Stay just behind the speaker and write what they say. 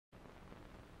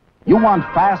You want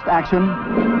fast action,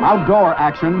 outdoor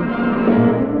action,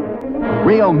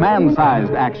 real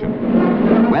man-sized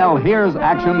action. Well, here's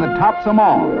action that tops them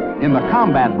all in the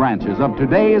combat branches of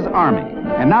today's Army.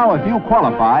 And now, if you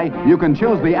qualify, you can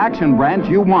choose the action branch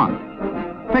you want.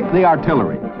 Pick the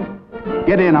artillery.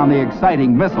 Get in on the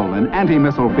exciting missile and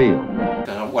anti-missile field.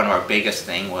 One of our biggest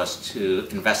things was to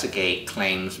investigate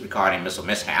claims regarding missile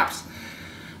mishaps,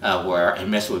 where a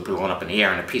missile would be blown up in the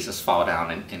air and the pieces fall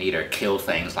down and either kill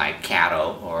things like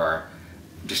cattle or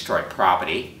destroy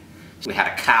property. We had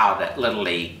a cow that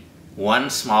literally one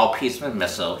small piece of a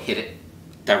missile hit it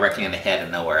directly in the head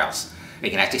and nowhere else. You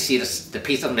can actually see the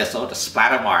piece of the missile, the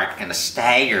splatter mark, and the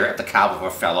stagger of the cow before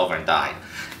it fell over and died.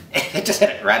 It just hit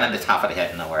it right on the top of the head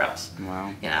and nowhere else.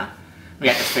 Wow. You know? We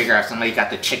have to figure out, somebody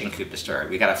got the chicken coop destroyed.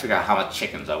 We got to figure out how much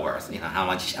chickens are worth, you know, how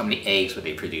many eggs would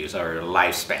they produce, or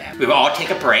lifespan. We would all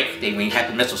take a break, then we had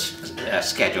the missile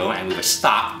schedule, and we would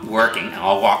stop working and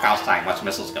all walk outside and watch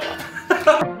missiles go up.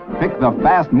 Pick the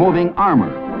fast-moving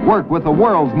armor. Work with the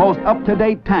world's most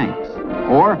up-to-date tanks.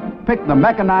 Or pick the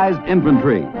mechanized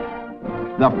infantry.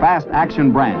 The fast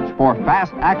action branch for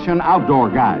fast action outdoor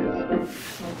guys.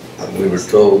 We were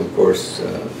told, of course,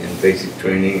 in basic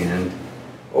training and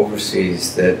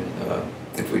overseas that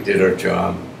if we did our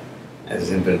job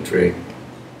as infantry,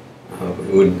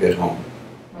 we wouldn't get home.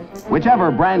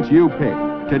 Whichever branch you pick,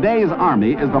 today's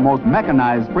Army is the most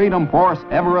mechanized freedom force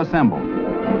ever assembled.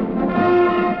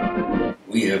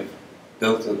 We have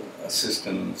built a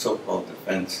system, so-called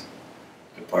defense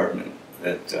department,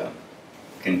 that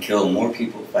can kill more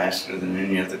people faster than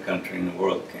any other country in the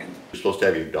world can. You're supposed to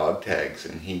have your dog tags,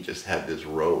 and he just had this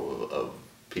row of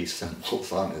peace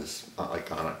symbols on his, like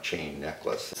on a chain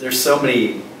necklace. There's so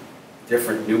many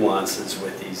different nuances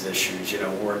with these issues, you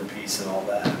know, war and peace and all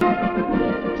that.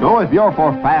 So if you're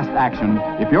for fast action,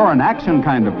 if you're an action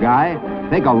kind of guy,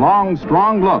 take a long,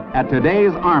 strong look at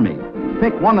today's Army.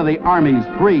 Pick one of the Army's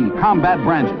 3 combat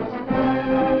branches.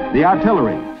 The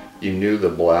artillery. You knew the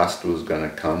blast was going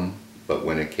to come, but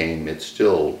when it came, it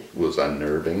still was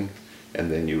unnerving, and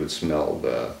then you would smell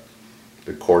the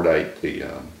cordite, the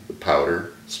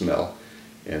powder smell,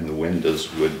 and the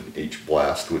windows would, each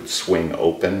blast would swing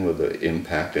open with an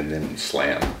impact and then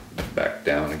slam back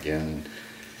down again.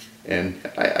 And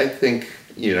I think,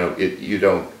 you know,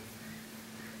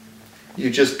 you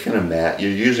just can imagine,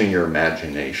 you're using your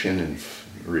imagination and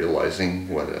realizing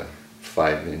what a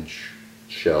 5-inch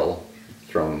shell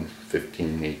thrown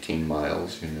 15, 18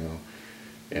 miles, you know,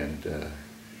 and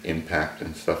impact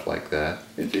and stuff like that.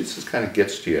 It just kind of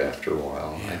gets to you after a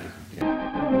while. Yeah.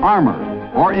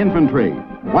 Armor or infantry,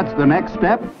 what's the next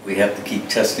step? We have to keep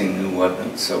testing new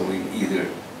weapons, so we either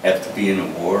have to be in a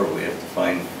war or we have to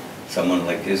find someone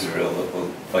like Israel that will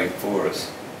fight for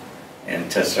us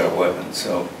and test our weapons.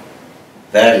 So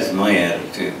that is my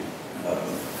attitude,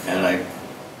 and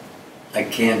I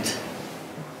can't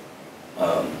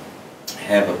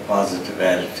have a positive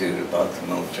attitude about the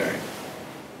military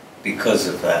because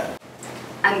of that.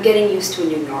 I'm getting used to a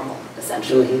new normal,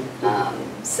 essentially.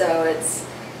 So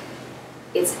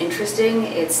it's interesting.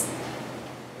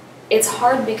 It's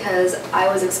hard because I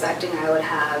was expecting I would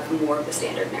have more of the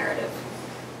standard narrative.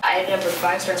 I ended up with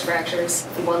 5 stress fractures,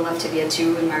 1 left tibia,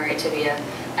 2 in my right tibia,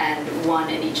 and 1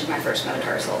 in each of my first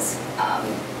metatarsals.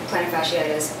 Plantar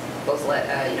fasciitis,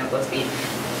 both feet.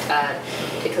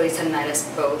 Achilles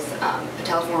tendonitis, both.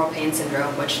 Patellofemoral pain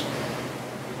syndrome, which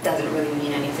doesn't really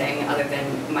mean anything other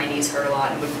than my knees hurt a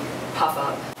lot and would puff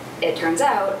up. It turns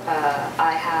out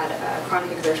I had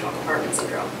chronic exertional compartment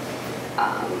syndrome,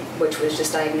 which was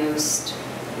just diagnosed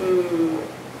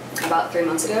about 3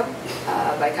 months ago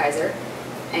by Kaiser,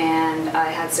 and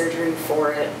I had surgery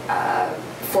for it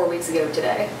 4 weeks ago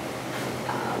today.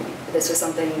 This was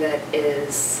something that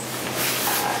is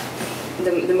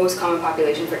the most common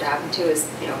population for it to happen to is,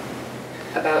 you know,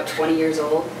 about 20 years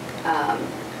old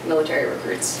military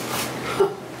recruits.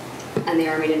 And the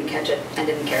Army didn't catch it and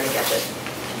didn't care to catch it.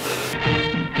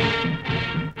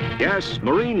 Yes,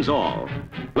 Marines all.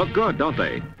 Look good, don't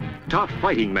they? Tough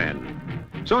fighting men.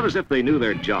 Sort of as if they knew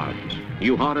their jobs,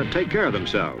 knew how to take care of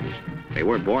themselves. They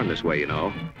weren't born this way, you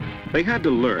know. They had to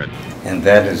learn. And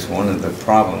that is one of the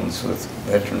problems with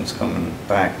veterans coming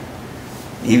back,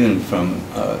 even from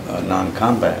a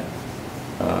non-combat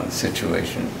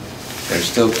situation. They're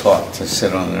still taught to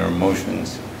sit on their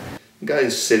emotions.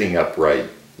 Guys sitting upright,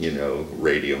 you know,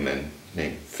 radioman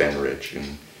named Fenrich,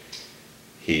 and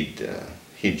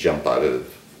he'd jump out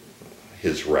of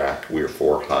his rack. We were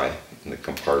 4 high in the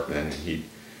compartment, and he'd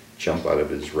jump out of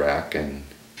his rack and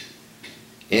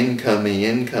incoming,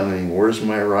 incoming, where's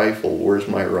my rifle, where's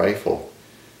my rifle?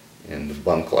 And the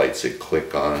bunk lights would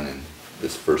click on, and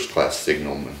this first class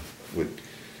signalman would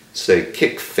say,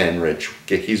 kick Fenrich,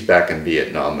 he's back in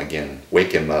Vietnam again,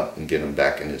 wake him up and get him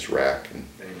back in his rack. And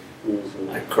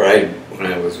I cried when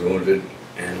I was wounded,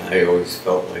 and I always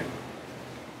felt like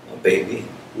a baby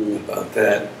about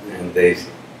that. And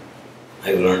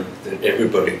I learned that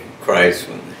everybody cries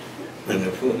when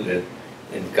they're wounded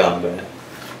in combat.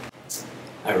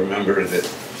 I remember that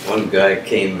one guy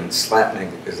came and slapped me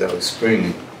because I was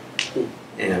screaming,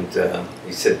 and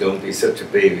he said, "Don't be such a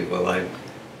baby." Well, I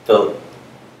felt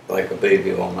like a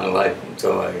baby all my life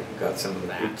until I got some of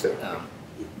the boots there.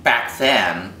 Back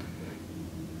then,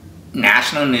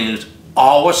 national news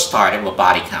always started with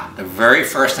body count. The very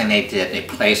first thing they did, they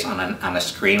placed on a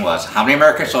screen was how many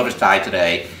American soldiers died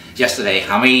yesterday,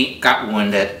 how many got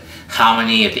wounded, how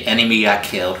many of the enemy got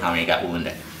killed, how many got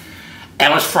wounded.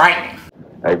 And it was frightening.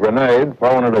 A grenade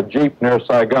thrown at a jeep near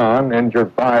Saigon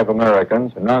injured 5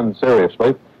 Americans, none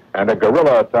seriously, and a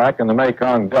guerrilla attack in the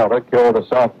Mekong Delta killed a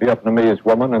South Vietnamese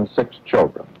woman and 6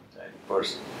 children. Of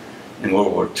course, in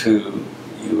World War II,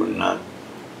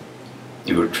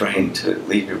 you were trained to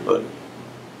lead your buddy.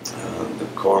 The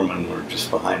corpsmen were just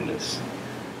behind us,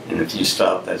 and if you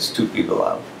stop, that's 2 people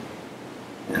out.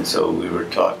 And so we were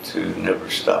taught to never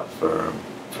stop for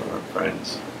our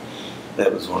friends.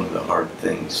 That was one of the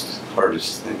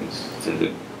hardest things to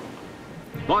do.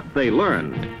 What they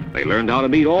learned how to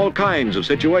meet all kinds of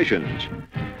situations.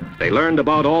 They learned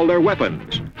about all their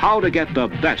weapons, how to get the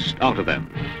best out of them.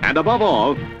 And above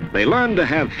all, they learned to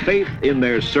have faith in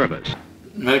their service.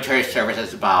 Military service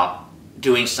is about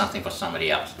doing something for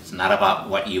somebody else. It's not about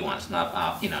what you want. It's not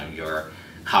about,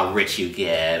 how rich you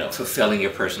get or fulfilling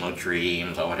your personal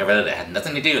dreams or whatever. That had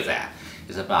nothing to do with that.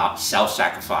 It's about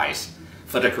self-sacrifice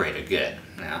for the greater good.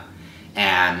 You know?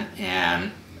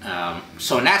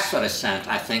 So in that sort of sense,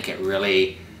 I think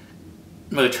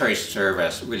military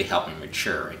service really helped me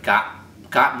mature. It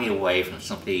got me away from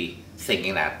simply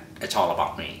thinking that it's all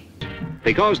about me.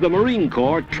 Because the Marine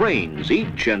Corps trains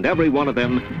each and every one of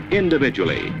them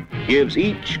individually, gives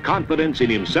each confidence in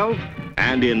himself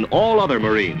and in all other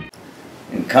Marines.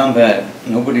 In combat,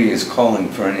 nobody is calling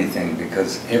for anything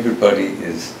because everybody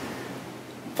is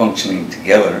functioning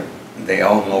together. They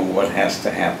all know what has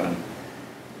to happen.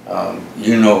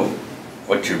 You know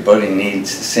what your buddy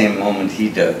needs the same moment he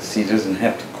does. He doesn't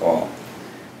have to call.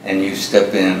 And you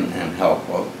step in and help.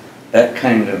 Well, that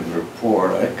kind of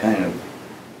rapport, that kind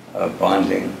of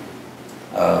bonding,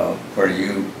 where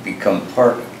you become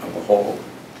part of a whole.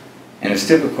 And it's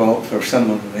difficult for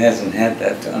someone who hasn't had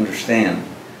that to understand.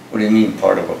 What do you mean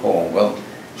part of a whole? Well,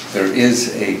 there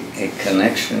is a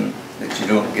connection that you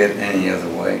don't get any other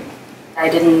way. I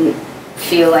didn't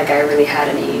feel like I really had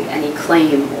any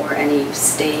claim or any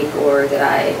stake or that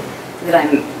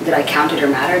I counted or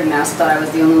mattered, and I also thought I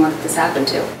was the only one that this happened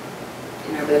to.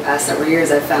 And over the past several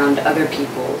years, I've found other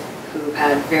people who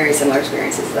had very similar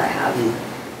experiences as I have.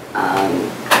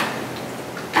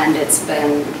 And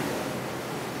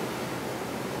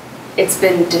it's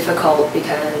been difficult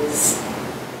because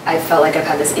I felt like I've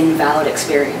had this invalid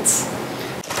experience.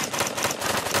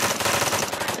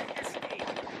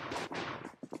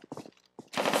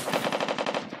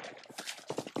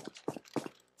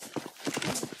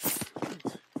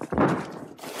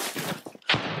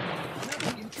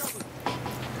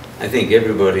 I think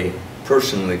everybody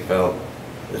personally felt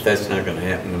that that's not going to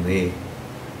happen to me.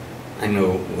 I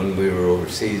know when we were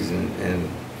overseas and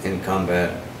in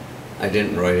combat, I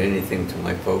didn't write anything to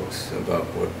my folks about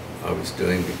what I was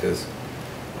doing because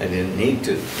I didn't need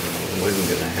to. It wasn't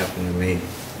going to happen to me.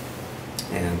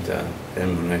 And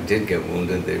then when I did get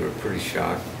wounded, they were pretty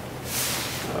shocked.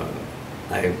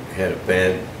 I had a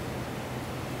bad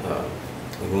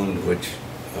wound, which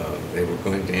they were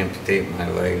going to amputate my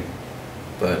leg,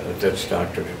 but a Dutch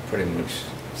doctor pretty much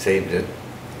saved it.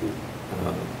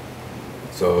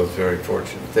 So I was very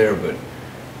fortunate there, but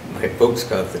my folks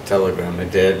got the telegram. My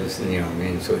dad was in the Army,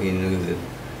 and so he knew that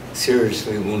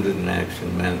seriously wounded in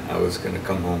action meant I was going to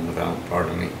come home without part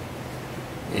of me.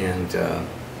 And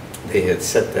they had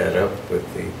set that up with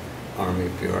the Army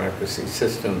bureaucracy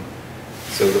system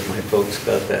so that my folks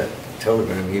got that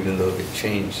telegram, even though they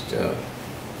changed,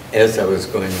 as I was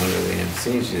going under the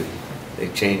anesthesia, they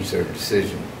changed their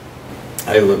decision.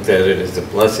 I looked at it as a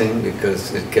blessing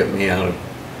because it kept me out of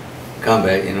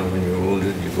combat. You know, when you're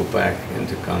wounded, you go back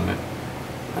into combat.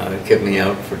 It kept me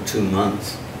out for 2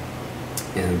 months,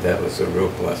 and that was a real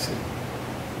blessing.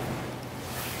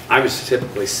 I was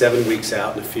typically 7 weeks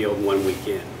out in the field, 1 week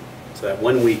in. So that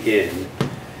 1 week in,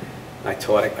 I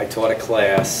taught a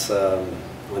class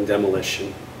on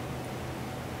demolition.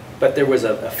 But there was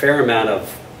a fair amount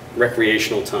of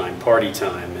recreational time, party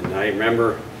time, and I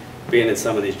remember being in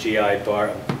some of these GI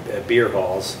beer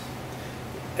halls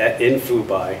in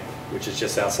Fubai, which is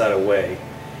just outside of Wei,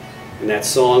 and that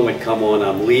song would come on,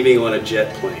 I'm leaving on a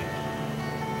jet plane.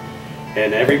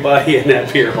 And everybody in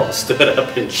that beer hall stood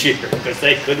up and cheered because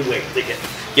they couldn't wait to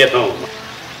get home.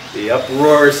 The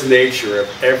uproarious nature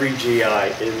of every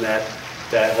GI in that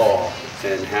hall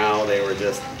and how they were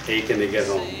just aching to get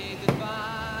home.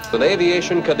 An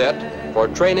aviation cadet for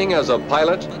training as a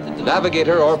pilot,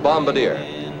 navigator, or bombardier.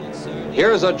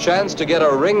 Here's a chance to get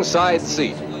a ringside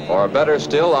seat, or better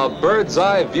still, a bird's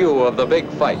eye view of the big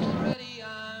fight.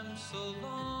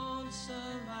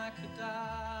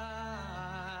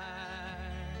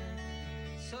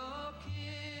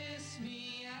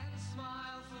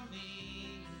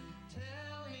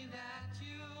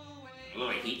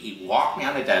 He walked me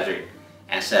on the desert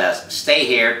and says, stay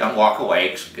here, don't walk away,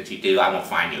 because if you do, I won't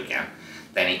find you again.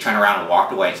 Then he turned around and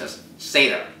walked away and says, stay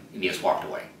there. And he just walked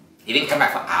away. He didn't come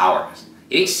back for hours.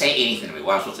 He didn't say anything to me,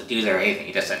 what I was supposed to do there or anything.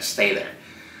 He just said, stay there.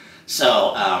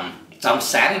 So, so I'm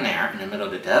standing there in the middle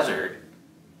of the desert,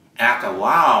 and after a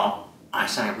while, I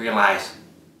suddenly realized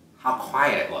how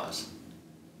quiet it was.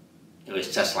 It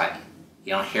was just like,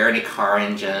 you don't hear any car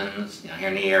engines, you don't hear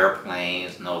any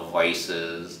airplanes, no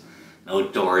voices, no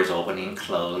doors opening and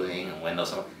closing, and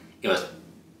windows open. It was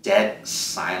dead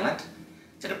silent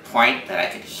to the point that I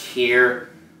could hear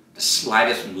the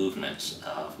slightest movements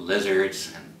of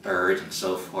lizards and birds and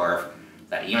so forth,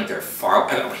 that even if they're far,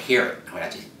 I would hear it. I would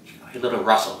actually hear a little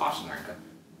rustle off somewhere,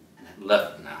 and I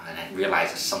looked now, and I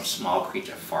realized it's some small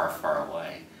creature far, far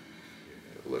away.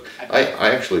 Look,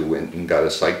 I actually went and got a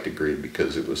psych degree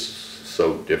because it was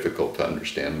so difficult to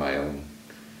understand my own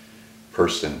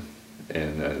person.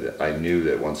 And I knew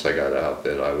that once I got out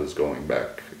that I was going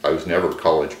back. I was never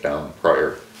college bound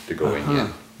prior to going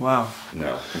in. Wow.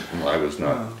 No, I was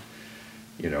not. Wow.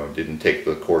 You know, didn't take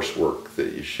the coursework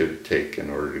that you should take in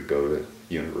order to go to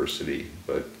university.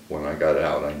 But when I got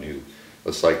out, I knew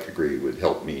a psych degree would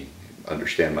help me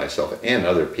understand myself and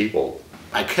other people.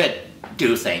 I could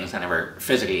do things I never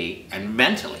physically and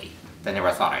mentally, I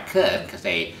never thought I could, because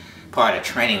part of the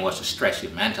training was to stress you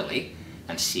mentally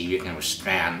and see if you can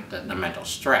withstand the mental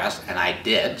stress, and I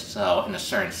did. So in a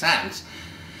certain sense,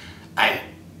 it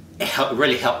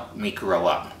really helped me grow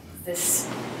up. This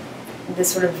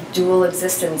sort of dual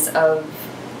existence of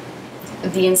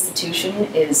the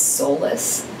institution is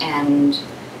soulless and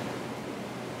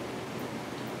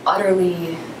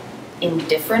utterly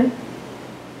indifferent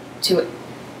to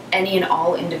any and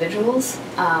all individuals,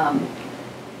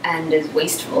 and is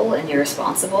wasteful and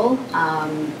irresponsible,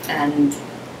 and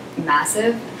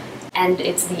massive, and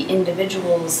it's the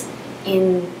individuals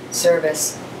in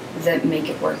service that make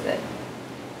it worth it.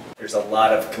 There's a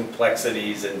lot of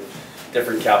complexities and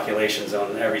different calculations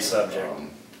on every subject.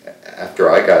 After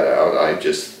I got out, I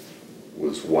just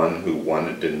was one who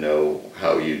wanted to know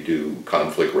how you do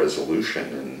conflict resolution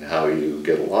and how you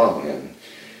get along,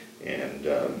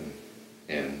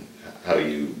 and how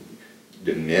you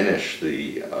diminish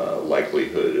the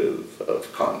likelihood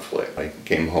of conflict. I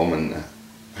came home and the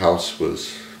house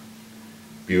was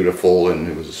beautiful, and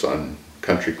it was on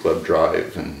Country Club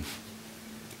Drive, and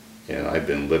I've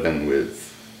been living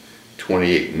with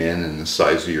 28 men in the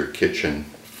size of your kitchen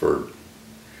for a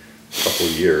couple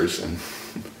of years, and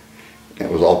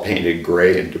it was all painted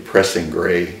gray and depressing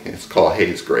gray. It's called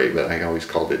haze gray, but I always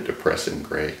called it depressing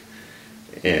gray.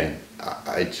 And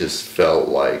I just felt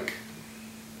like,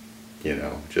 you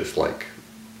know, just like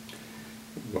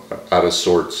out of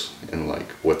sorts, and like,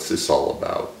 what's this all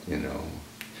about, you know?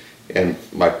 And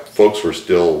my folks were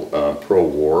still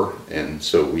pro-war, and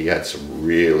so we had some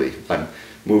really, I'm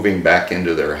moving back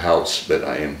into their house, but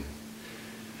I am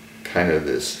kind of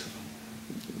this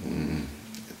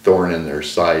thorn in their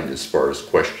side as far as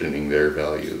questioning their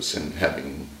values and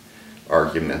having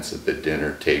arguments at the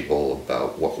dinner table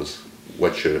about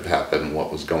what should have happened,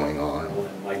 what was going on.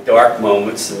 In my dark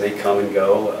moments, and they come and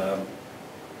go,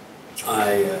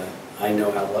 I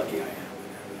know how lucky I am,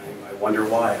 and I wonder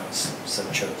why I was so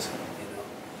chosen, you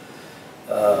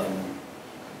know.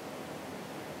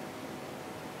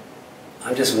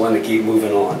 I'm just one to keep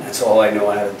moving on. That's all I know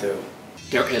how to do.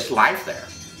 There is life there,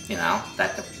 you know,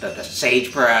 that the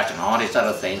sagebrush and all these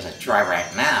other things that's dry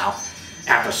right now,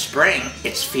 after spring,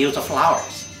 it's fields of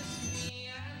flowers.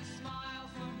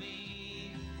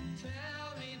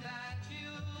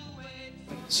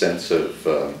 Sense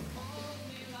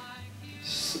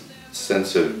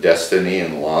of destiny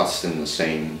and loss in the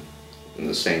same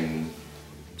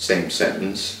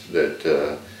sentence. That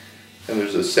and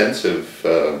there's a sense of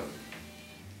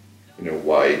you know,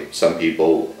 why some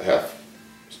people have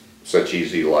such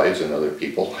easy lives and other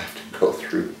people have to go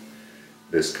through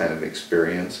this kind of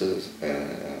experiences.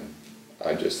 And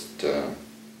I just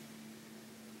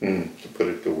To put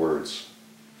it to words.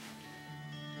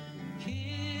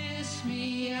 Kiss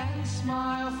me and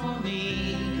smile for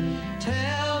me.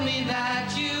 Tell me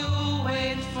that you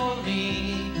wait for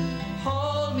me.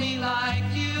 Hold me like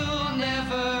you'll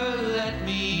never let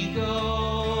me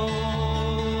go.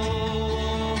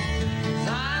 'Cause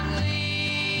I'm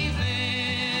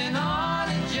leaving on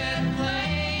a jet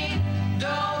plane.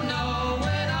 Don't know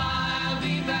when I'll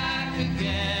be back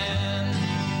again.